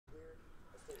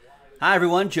Hi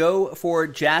everyone, Joe for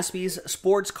Jaspys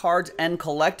Sports Cards and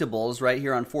Collectibles right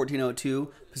here on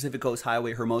 1402 Pacific Coast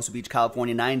Highway, Hermosa Beach,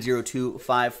 California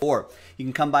 90254. You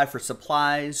can come by for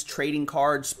supplies, trading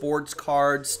cards, sports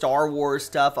cards, Star Wars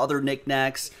stuff, other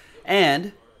knickknacks,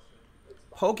 and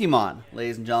Pokemon,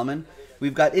 ladies and gentlemen.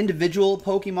 We've got individual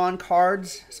Pokemon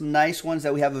cards, some nice ones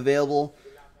that we have available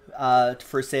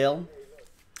for sale,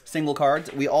 single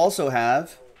cards. We also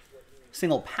have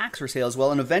single packs for sale as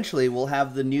well, and eventually we'll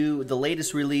have the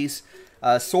latest release,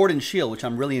 Sword and Shield, which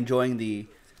I'm really enjoying, the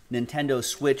Nintendo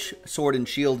Switch Sword and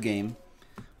Shield game.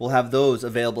 We'll have those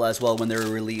available as well when they're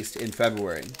released in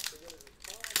February.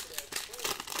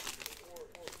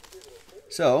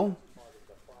 So,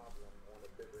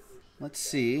 let's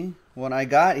see what I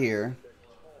got here.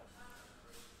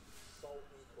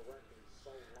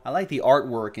 I like the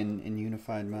artwork in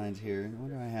Unified Minds here.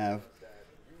 What do I have?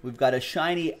 We've got a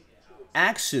shiny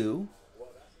Axu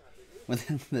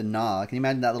with the gnaw. Can you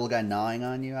imagine that little guy gnawing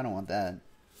on you? I don't want that.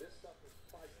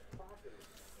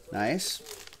 Nice.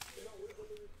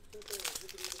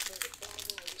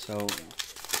 So,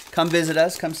 come visit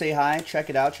us. Come say hi. Check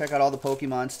it out. Check out all the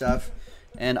Pokemon stuff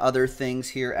and other things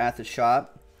here at the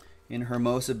shop in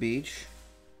Hermosa Beach.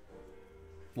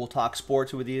 We'll talk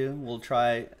sports with you. We'll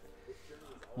try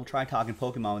talking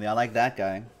Pokemon with you. I like that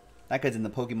guy. That guy's in the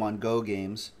Pokemon Go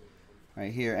games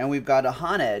right here. And we've got a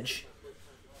Honedge.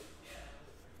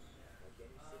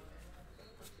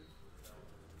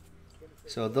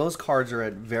 So those cards are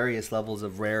at various levels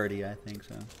of rarity, I think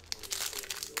so.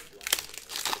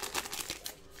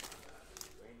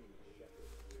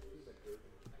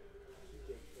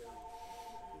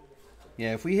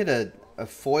 Yeah, if we hit a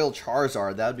foil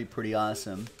Charizard, that would be pretty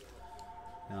awesome.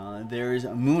 There's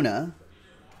Muna.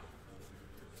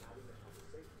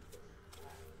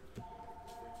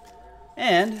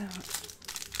 And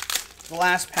the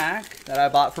last pack that I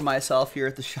bought for myself here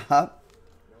at the shop.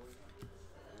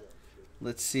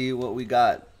 Let's see what we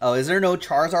got. Oh, is there no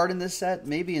Charizard in this set?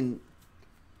 Maybe in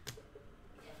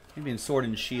Sword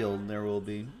and Shield there will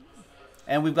be.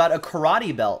 And we've got a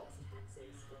Karate Belt.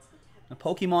 A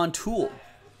Pokemon tool.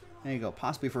 There you go.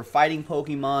 Possibly for fighting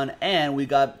Pokemon. And we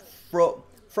got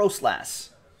Frostlass.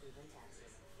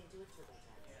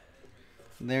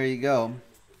 There you go.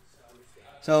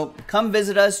 So come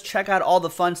visit us. Check out all the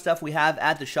fun stuff we have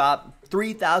at the shop.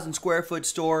 3,000 square foot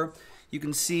store. You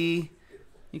can see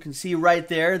right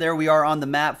there. There we are on the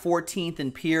map. 14th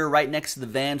and Pier, right next to the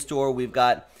van store. We've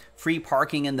got free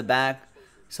parking in the back.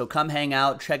 So come hang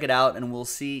out, check it out, and we'll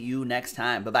see you next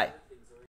time. Bye-bye.